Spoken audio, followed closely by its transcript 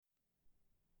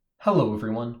Hello,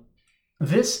 everyone.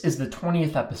 This is the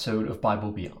 20th episode of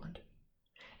Bible Beyond,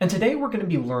 and today we're going to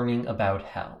be learning about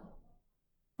hell.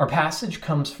 Our passage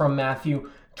comes from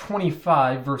Matthew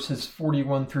 25, verses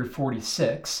 41 through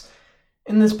 46.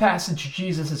 In this passage,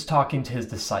 Jesus is talking to his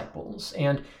disciples,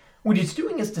 and what he's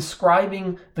doing is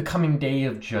describing the coming day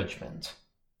of judgment,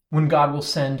 when God will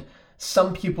send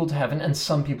some people to heaven and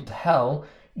some people to hell.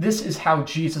 This is how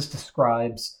Jesus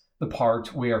describes the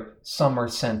part where some are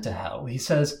sent to hell. He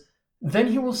says, "Then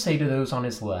he will say to those on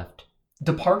his left,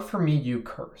 'Depart from me, you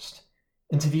cursed,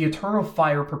 into the eternal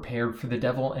fire prepared for the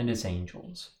devil and his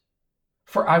angels.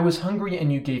 For I was hungry,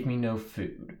 and you gave me no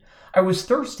food. I was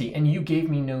thirsty, and you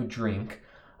gave me no drink.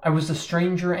 I was a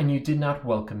stranger, and you did not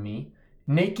welcome me,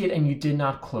 naked, and you did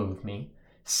not clothe me,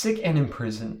 sick and in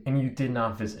prison, and you did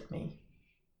not visit me.'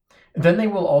 Then they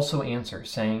will also answer,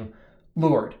 saying,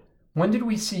 'Lord, when did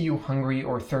we see you hungry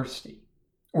or thirsty,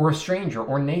 or a stranger,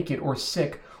 or naked, or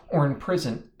sick, or in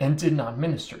prison, and did not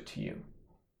minister to you?'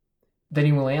 Then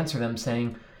he will answer them,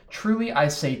 saying, 'Truly I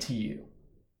say to you,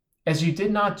 as you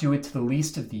did not do it to the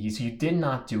least of these, you did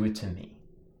not do it to me.'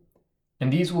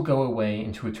 And these will go away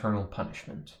into eternal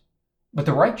punishment, but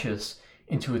the righteous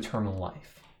into eternal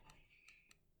life."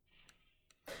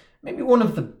 Maybe one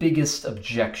of the biggest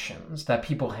objections that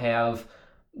people have,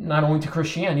 not only to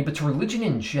Christianity, but to religion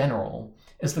in general,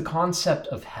 is the concept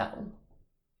of hell.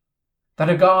 That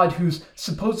a God who's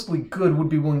supposedly good would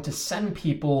be willing to send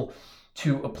people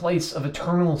to a place of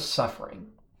eternal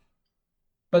suffering.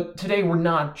 But today we're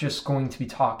not just going to be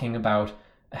talking about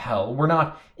hell. We're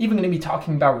not even going to be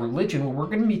talking about religion. What we're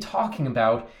going to be talking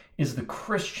about is the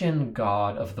Christian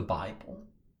God of the Bible.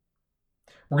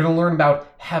 We're going to learn about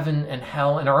heaven and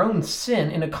hell and our own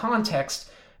sin in a context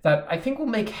that I think will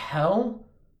make hell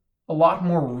a lot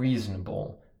more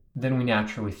reasonable than we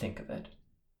naturally think of it.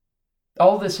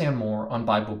 All this and more on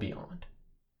Bible Beyond.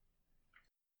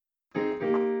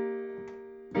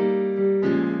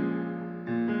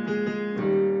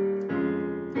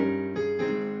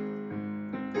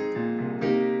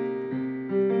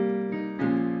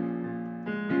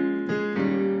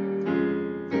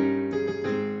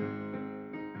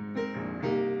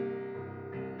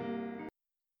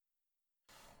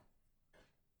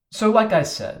 So like I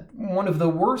said, one of the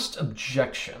worst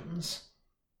objections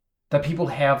that people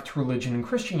have to religion and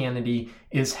Christianity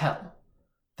is hell.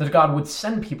 That God would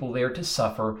send people there to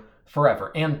suffer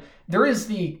forever. And there is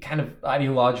the kind of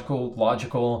ideological,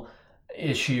 logical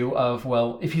issue of,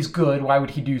 well, if he's good, why would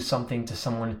he do something to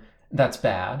someone that's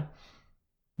bad?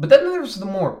 But then there's the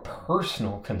more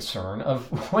personal concern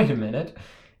of, wait a minute,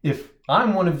 if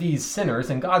I'm one of these sinners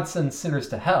and God sends sinners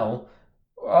to hell,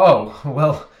 oh,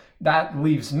 well, that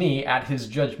leaves me at his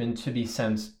judgment to be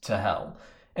sent to hell.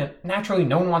 And naturally,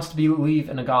 no one wants to believe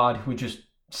in a God who would just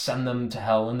send them to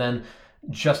hell and then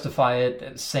justify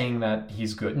it saying that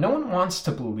he's good. No one wants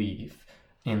to believe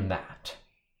in that.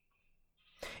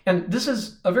 And this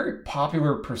is a very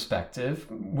popular perspective.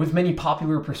 With many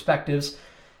popular perspectives,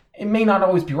 it may not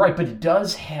always be right, but it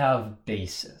does have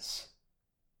basis.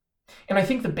 And I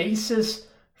think the basis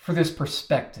for this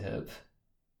perspective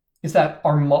is that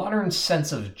our modern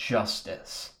sense of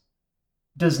justice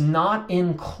does not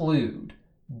include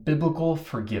biblical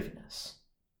forgiveness.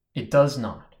 It does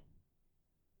not.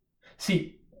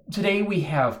 See, today we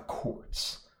have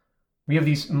courts. We have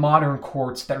these modern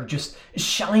courts that are just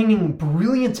shining,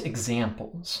 brilliant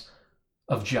examples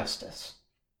of justice.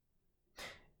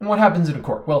 And what happens in a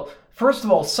court? Well, first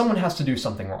of all, someone has to do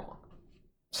something wrong.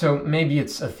 So maybe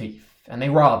it's a thief, and they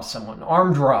rob someone,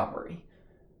 armed robbery.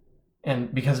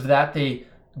 And because of that, they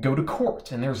go to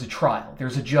court, and there's a trial,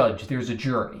 there's a judge, there's a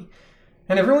jury.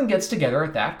 And everyone gets together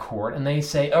at that court, and they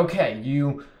say, okay,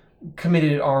 you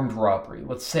committed armed robbery.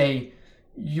 Let's say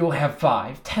you'll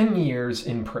have 10 years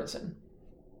in prison.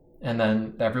 And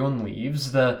then everyone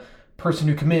leaves. The person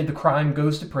who committed the crime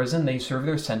goes to prison, they serve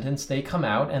their sentence, they come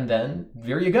out, and then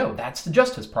there you go. That's the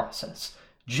justice process.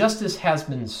 Justice has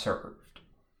been served.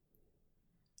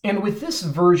 And with this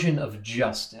version of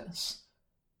justice,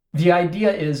 the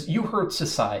idea is you hurt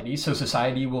society, so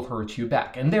society will hurt you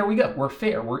back. And there we go. We're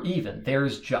fair. We're even.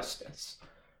 There's justice.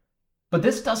 But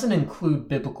this doesn't include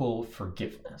biblical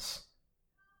forgiveness.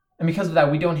 And because of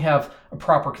that, we don't have a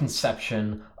proper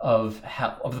conception of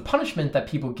hell, of the punishment that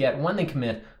people get when they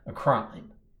commit a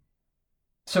crime.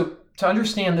 So to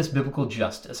understand this biblical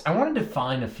justice, I want to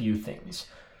define a few things.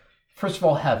 First of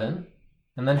all, heaven,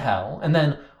 and then hell, and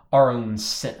then our own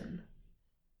sin.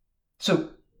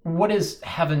 So what is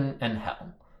heaven and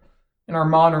hell? In our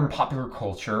modern popular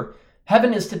culture,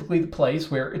 heaven is typically the place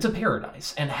where it's a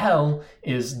paradise, and hell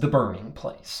is the burning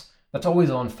place that's always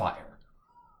on fire.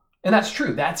 And that's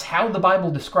true. That's how the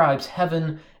Bible describes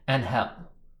heaven and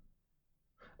hell.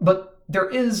 But there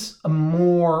is a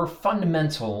more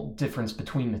fundamental difference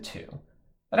between the two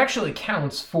that actually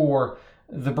accounts for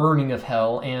the burning of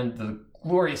hell and the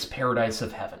glorious paradise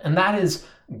of heaven, and that is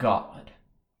God.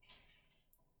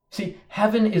 See,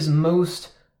 heaven is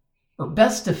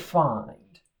best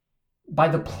defined by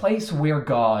the place where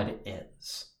God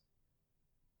is.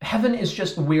 Heaven is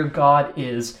just where God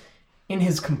is in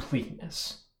his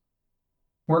completeness,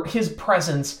 where his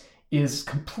presence is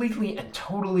completely and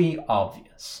totally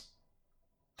obvious.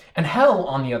 And hell,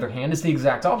 on the other hand, is the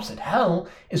exact opposite. Hell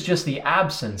is just the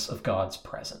absence of God's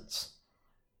presence.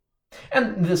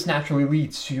 And this naturally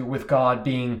leads to, with God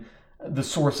being the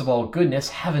source of all goodness,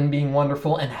 heaven being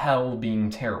wonderful and hell being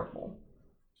terrible.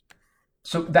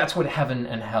 So that's what heaven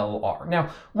and hell are. Now,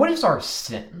 what is our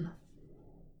sin?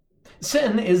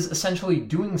 Sin is essentially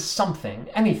doing something,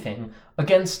 anything,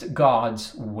 against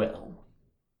God's will.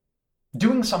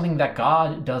 Doing something that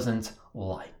God doesn't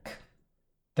like.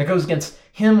 That goes against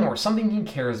him or something he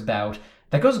cares about.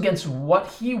 That goes against what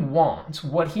he wants,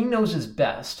 what he knows is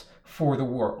best for the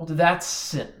world. That's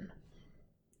sin.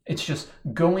 It's just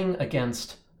going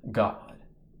against God.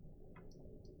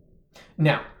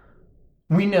 Now,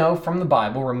 we know from the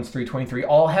Bible, Romans 3:23,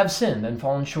 all have sinned and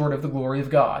fallen short of the glory of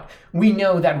God. We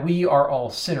know that we are all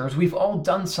sinners. We've all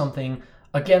done something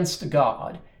against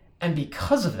God. And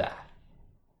because of that,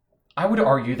 I would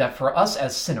argue that for us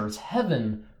as sinners,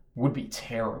 heaven would be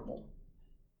terrible.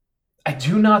 I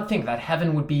do not think that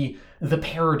heaven would be the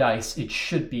paradise it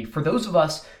should be for those of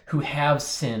us who have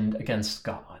sinned against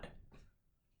God.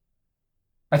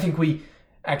 I think we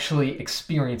actually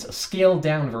experience a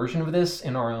scaled-down version of this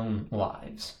in our own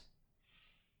lives.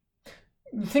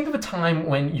 Think of a time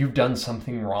when you've done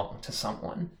something wrong to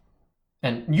someone.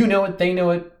 And you know it, they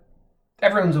know it,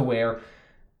 everyone's aware.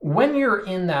 When you're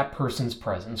in that person's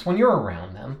presence, when you're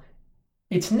around them,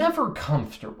 it's never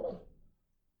comfortable.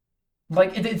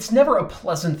 Like, it's never a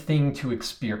pleasant thing to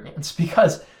experience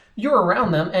because you're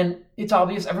around them and it's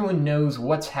obvious everyone knows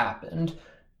what's happened,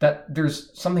 that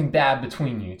there's something bad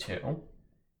between you two.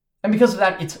 And because of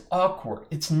that, it's awkward.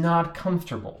 It's not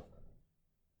comfortable.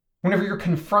 Whenever you're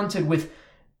confronted with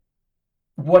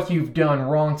what you've done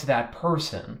wrong to that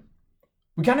person,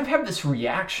 we kind of have this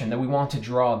reaction that we want to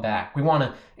draw back. We want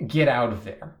to get out of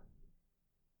there.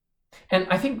 And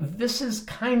I think this is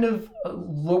kind of a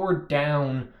lowered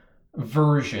down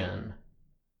version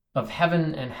of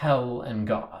heaven and hell and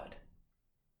God.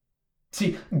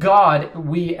 See, God,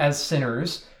 we as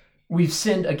sinners, we've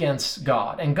sinned against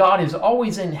God, and God is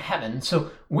always in heaven.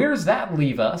 So where does that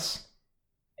leave us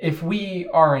if we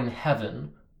are in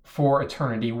heaven for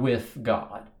eternity with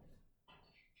God?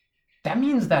 That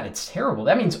means that it's terrible.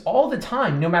 That means all the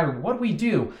time, no matter what we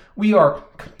do, we are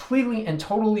completely and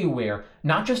totally aware,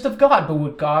 not just of God, but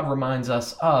what God reminds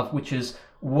us of, which is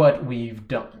what we've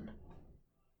done.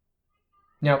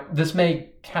 Now, this may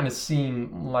kind of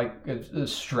seem like a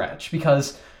stretch,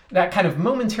 because that kind of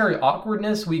momentary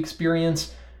awkwardness we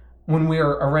experience when we're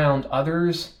around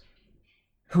others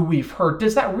who we've hurt,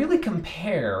 does that really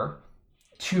compare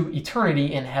to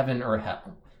eternity in heaven or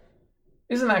hell?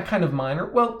 Isn't that kind of minor?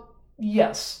 Well,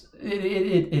 yes,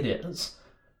 it is.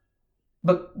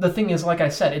 But the thing is, like I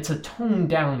said, it's a toned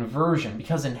down version,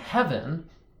 because in heaven,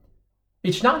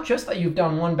 it's not just that you've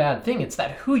done one bad thing, it's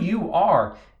that who you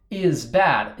are is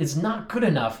bad, is not good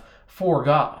enough for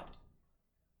God.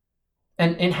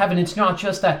 And in heaven, it's not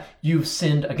just that you've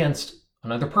sinned against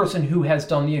another person who has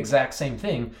done the exact same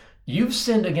thing. You've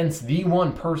sinned against the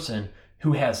one person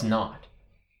who has not.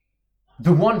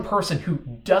 The one person who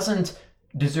doesn't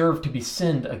deserve to be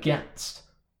sinned against.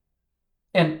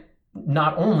 And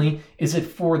not only is it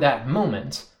for that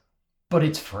moment, but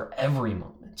it's for every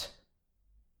moment.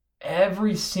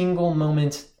 Every single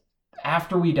moment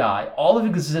after we die, all of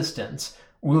existence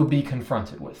will be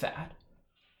confronted with that.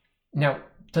 Now,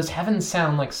 does heaven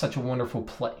sound like such a wonderful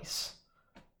place?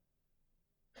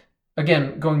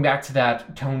 Again, going back to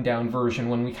that toned down version,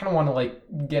 when we kind of want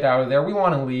to get out of there, we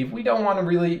want to leave, we don't want to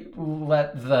really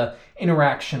let the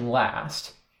interaction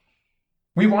last.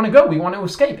 We want to go, we want to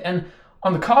escape. And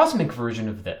on the cosmic version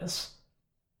of this,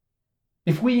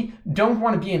 if we don't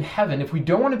want to be in heaven, if we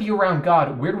don't want to be around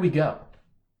God, where do we go?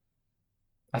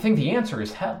 I think the answer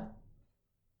is hell.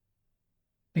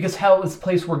 Because hell is the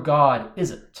place where God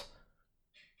isn't.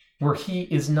 Where he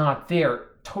is not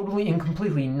there, totally and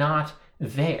completely not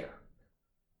there.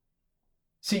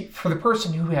 See, for the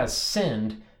person who has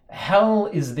sinned, hell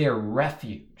is their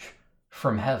refuge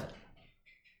from heaven.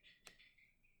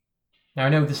 Now, I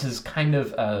know this is kind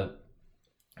of a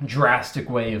drastic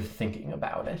way of thinking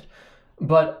about it,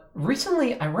 but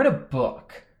recently I read a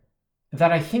book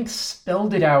that I think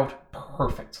spelled it out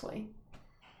perfectly.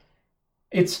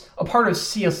 It's a part of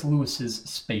C.S. Lewis's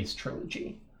Space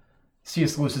Trilogy.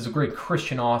 C.S. Lewis is a great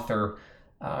Christian author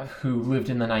who lived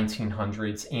in the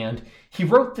 1900s, and he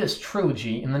wrote this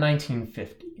trilogy in the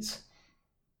 1950s.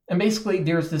 And basically,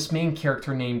 there's this main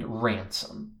character named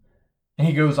Ransom, and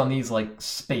he goes on these,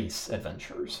 space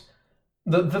adventures.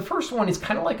 The first one is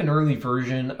kind of like an early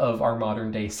version of our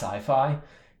modern-day sci-fi.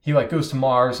 He, goes to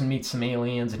Mars and meets some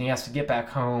aliens, and he has to get back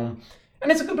home.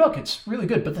 And it's a good book. It's really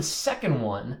good. But the second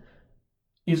one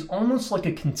is almost like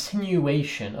a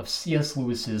continuation of C.S.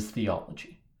 Lewis's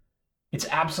theology. It's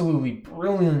absolutely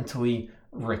brilliantly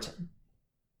written.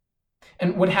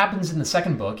 And what happens in the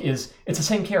second book is it's the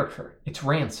same character. It's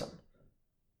Ransom.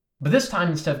 But this time,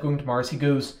 instead of going to Mars, he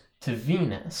goes to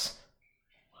Venus,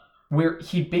 where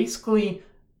he basically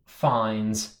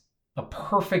finds a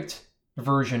perfect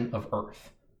version of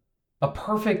Earth. A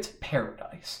perfect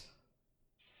paradise.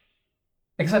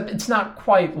 Except it's not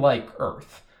quite like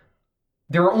Earth.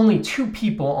 There are only two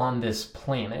people on this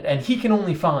planet, and he can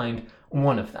only find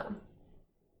one of them.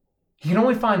 He can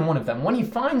only find one of them. When he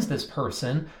finds this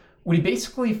person, what he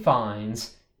basically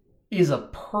finds is a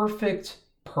perfect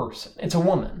person. It's a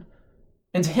woman.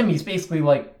 And to him, he's basically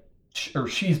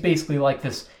she's basically like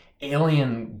this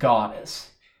alien goddess.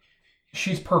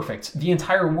 She's perfect. The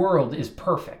entire world is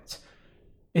perfect.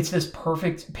 It's this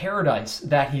perfect paradise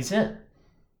that he's in.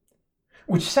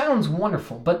 Which sounds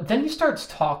wonderful, but then he starts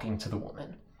talking to the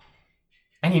woman.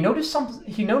 And he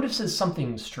notices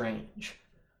something strange.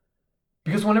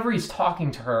 Because whenever he's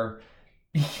talking to her,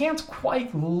 he can't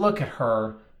quite look at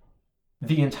her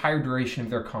the entire duration of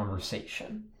their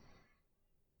conversation.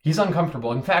 He's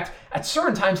uncomfortable. In fact, at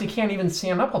certain times, he can't even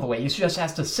stand up all the way. He just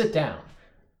has to sit down.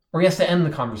 Or he has to end the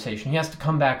conversation. He has to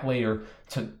come back later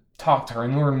to talk to her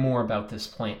and learn more about this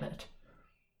planet.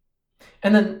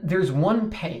 And then there's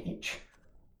one page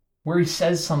where he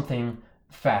says something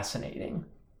fascinating.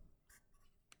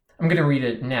 I'm going to read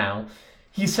it now.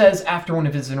 He says, after one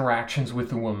of his interactions with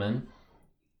the woman,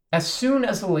 as soon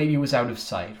as the lady was out of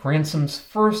sight, Ransom's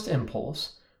first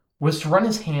impulse was to run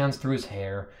his hands through his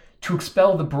hair, to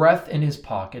expel the breath in his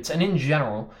pockets, and in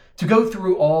general, to go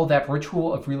through all that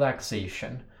ritual of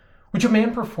relaxation, which a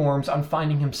man performs on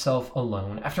finding himself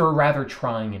alone after a rather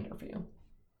trying interview.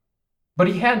 But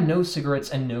he had no cigarettes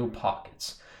and no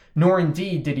pockets, nor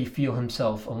indeed did he feel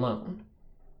himself alone.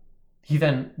 He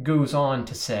then goes on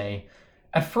to say,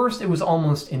 at first it was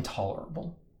almost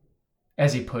intolerable.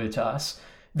 As he put it to us,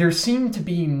 there seemed to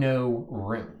be no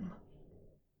room.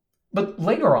 But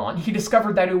later on, he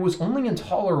discovered that it was only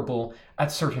intolerable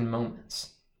at certain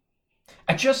moments.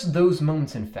 At just those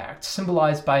moments, in fact,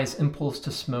 symbolized by his impulse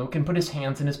to smoke and put his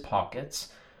hands in his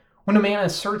pockets, when a man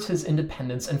asserts his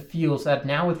independence and feels that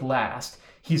now at last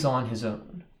he's on his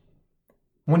own.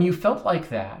 When you felt like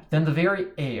that, then the very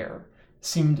air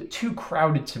seemed too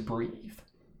crowded to breathe.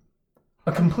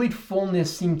 A complete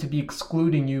fullness seemed to be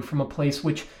excluding you from a place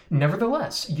which,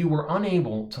 nevertheless, you were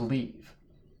unable to leave.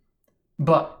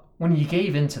 But when he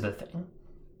gave into the thing,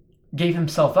 gave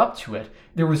himself up to it,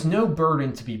 there was no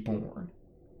burden to be borne.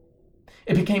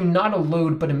 It became not a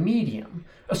load but a medium,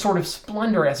 a sort of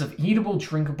splendor as of eatable,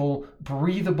 drinkable,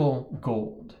 breathable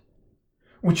gold,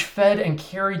 which fed and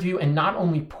carried you and not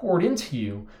only poured into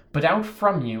you, but out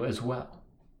from you as well.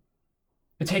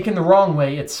 Taken the wrong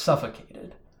way, it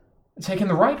suffocated. Taken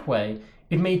the right way,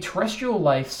 it made terrestrial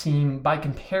life seem, by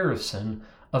comparison,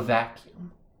 a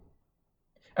vacuum.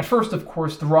 At first, of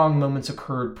course, the wrong moments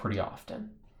occurred pretty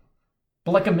often.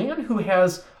 But like a man who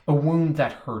has a wound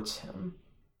that hurts him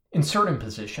in certain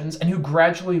positions and who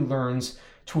gradually learns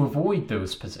to avoid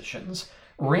those positions,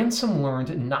 Ransom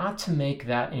learned not to make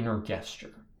that inner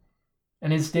gesture,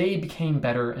 and his day became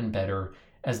better and better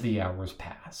as the hours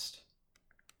passed.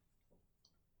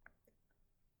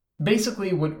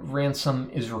 Basically, what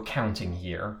Ransom is recounting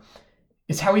here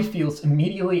is how he feels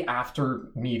immediately after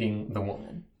meeting the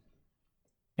woman.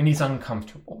 And he's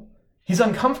uncomfortable. He's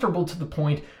uncomfortable to the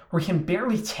point where he can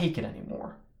barely take it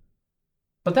anymore.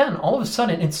 But then, all of a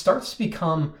sudden, it starts to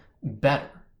become better.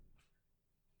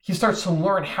 He starts to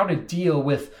learn how to deal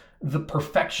with the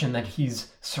perfection that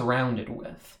he's surrounded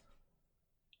with.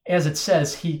 As it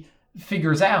says, he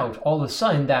figures out all of a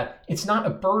sudden that it's not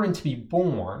a burden to be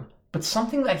borne, but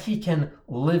something that he can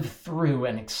live through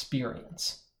and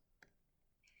experience.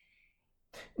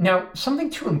 Now, something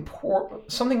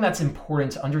that's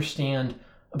important to understand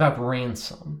about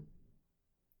Ransom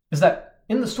is that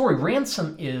in the story,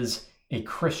 Ransom is a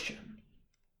Christian.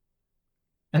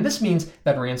 And this means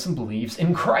that Ransom believes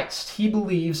in Christ. He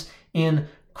believes in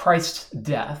Christ's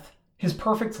death, his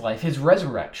perfect life, his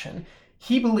resurrection,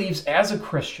 he believes as a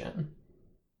Christian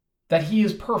that he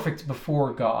is perfect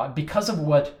before God because of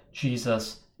what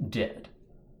Jesus did.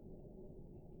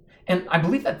 And I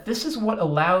believe that this is what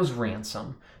allows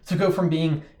Ransom to go from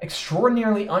being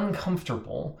extraordinarily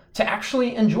uncomfortable to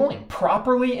actually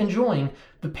properly enjoying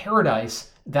the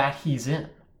paradise that he's in.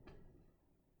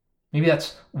 Maybe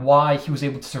that's why he was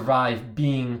able to survive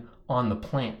being on the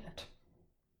planet.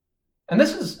 And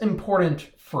this is important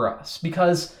for us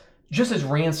because just as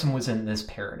Ransom was in this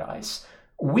paradise,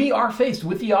 we are faced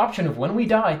with the option of when we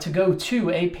die to go to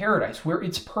a paradise where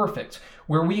it's perfect,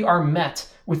 where we are met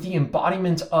with the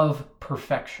embodiment of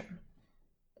perfection.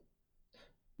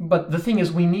 But the thing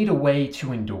is, we need a way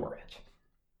to endure it.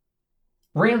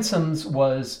 Ransom's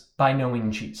was by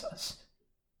knowing Jesus.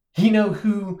 He knew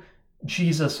who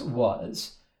Jesus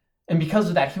was, and because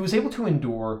of that, he was able to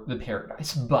endure the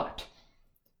paradise. But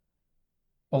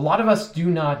a lot of us do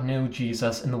not know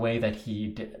Jesus in the way that he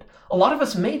did. A lot of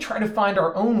us may try to find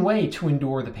our own way to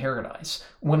endure the paradise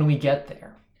when we get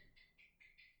there.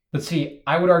 But see,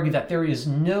 I would argue that there is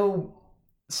no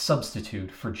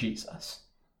substitute for Jesus.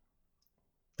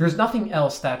 There's nothing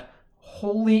else that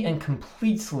wholly and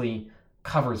completely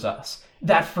covers us,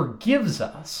 that forgives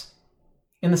us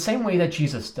in the same way that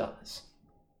Jesus does.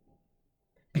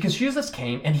 Because Jesus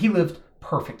came and he lived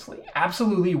perfectly,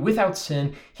 absolutely without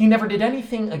sin. He never did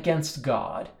anything against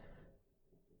God.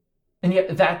 And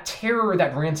yet that terror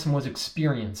that Ransom was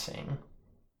experiencing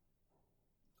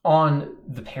on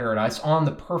the paradise, on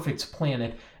the perfect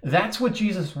planet, that's what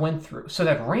Jesus went through, so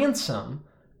that Ransom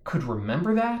could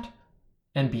remember that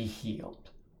and be healed.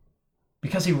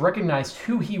 Because he recognized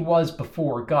who he was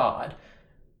before God,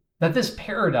 that this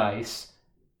paradise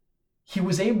he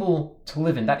was able to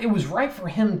live in, that it was right for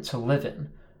him to live in,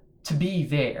 to be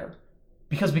there,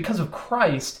 because of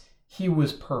Christ, he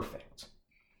was perfect.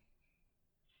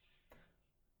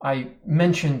 I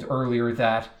mentioned earlier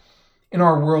that in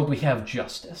our world we have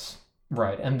justice,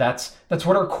 right? And that's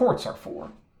what our courts are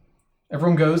for.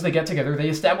 Everyone goes, they get together, they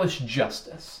establish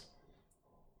justice.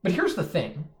 But here's the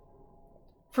thing.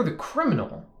 For the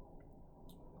criminal,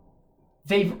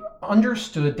 they've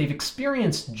understood, they've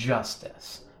experienced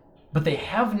justice, but they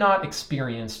have not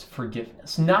experienced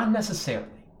forgiveness, not necessarily.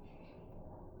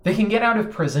 They can get out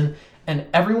of prison and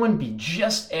everyone be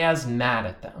just as mad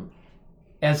at them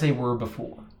as they were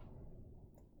before.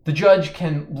 The judge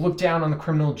can look down on the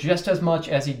criminal just as much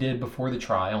as he did before the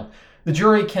trial. The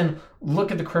jury can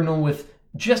look at the criminal with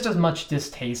just as much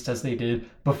distaste as they did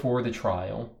before the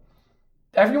trial.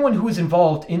 Everyone who is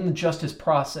involved in the justice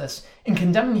process in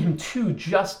condemning him to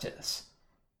justice,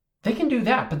 they can do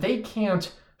that, but they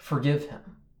can't forgive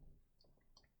him.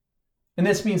 And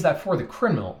this means that for the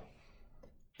criminal,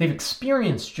 they've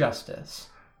experienced justice,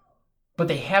 but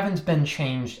they haven't been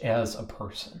changed as a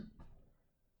person.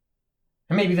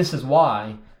 And maybe this is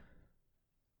why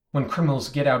when criminals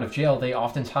get out of jail, they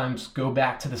oftentimes go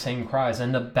back to the same crimes,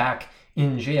 end up back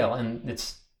in jail, and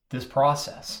it's this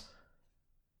process.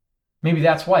 Maybe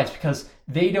that's why. It's because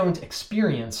they don't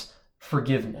experience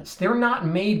forgiveness. They're not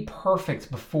made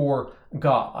perfect before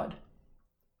God.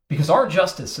 Because our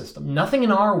justice system, nothing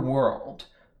in our world,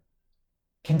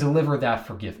 can deliver that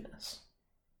forgiveness.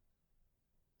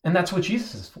 And that's what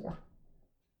Jesus is for.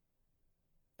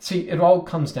 See, it all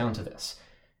comes down to this.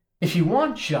 If you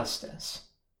want justice,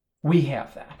 we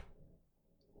have that.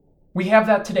 We have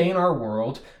that today in our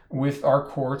world with our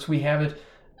courts. We have it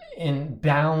in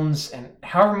bounds, and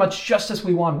however much justice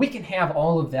we want, we can have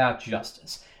all of that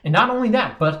justice. And not only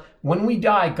that, but when we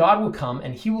die, God will come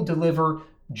and he will deliver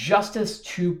justice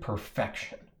to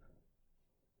perfection.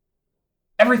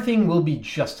 Everything will be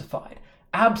justified.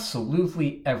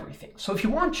 Absolutely everything. So if you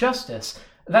want justice,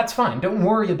 that's fine. Don't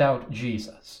worry about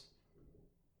Jesus.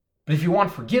 But if you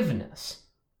want forgiveness,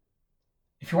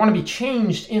 if you want to be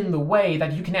changed in the way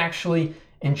that you can actually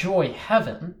enjoy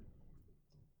heaven,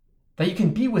 that you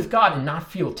can be with God and not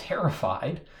feel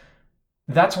terrified,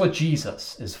 that's what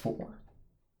Jesus is for.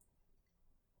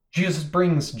 Jesus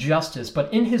brings justice,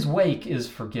 but in his wake is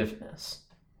forgiveness.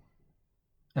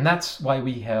 And that's why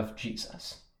we have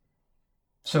Jesus.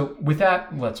 So with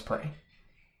that, let's pray.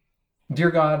 Dear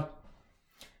God,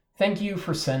 thank you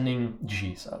for sending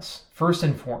Jesus, first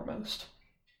and foremost.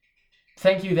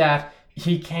 Thank you that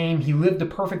he came, he lived a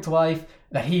perfect life,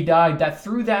 that he died, that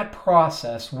through that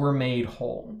process we're made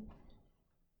whole.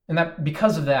 And that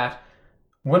because of that,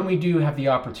 when we do have the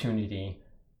opportunity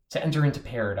to enter into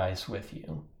paradise with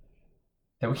you,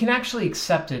 that we can actually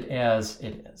accept it as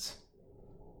it is.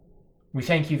 We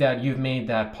thank you that you've made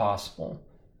that possible.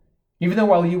 Even though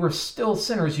while you were still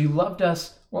sinners, you loved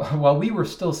us, while we were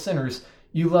still sinners,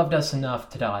 you loved us enough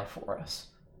to die for us.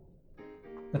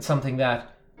 That's something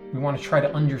that we want to try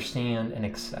to understand and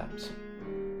accept.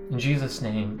 In Jesus'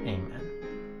 name, amen.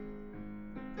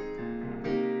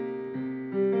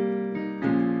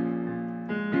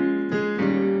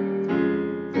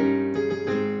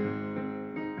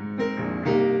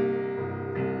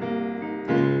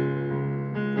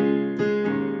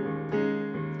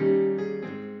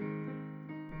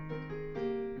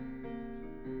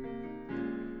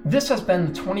 This has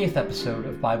been the 20th episode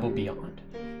of Bible Beyond.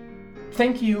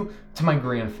 Thank you to my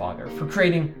grandfather for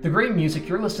creating the great music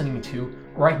you're listening to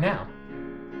right now.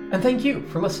 And thank you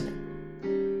for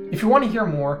listening. If you want to hear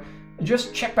more,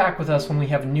 just check back with us when we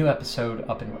have a new episode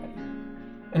up and ready.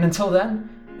 And until then,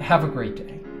 have a great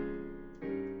day.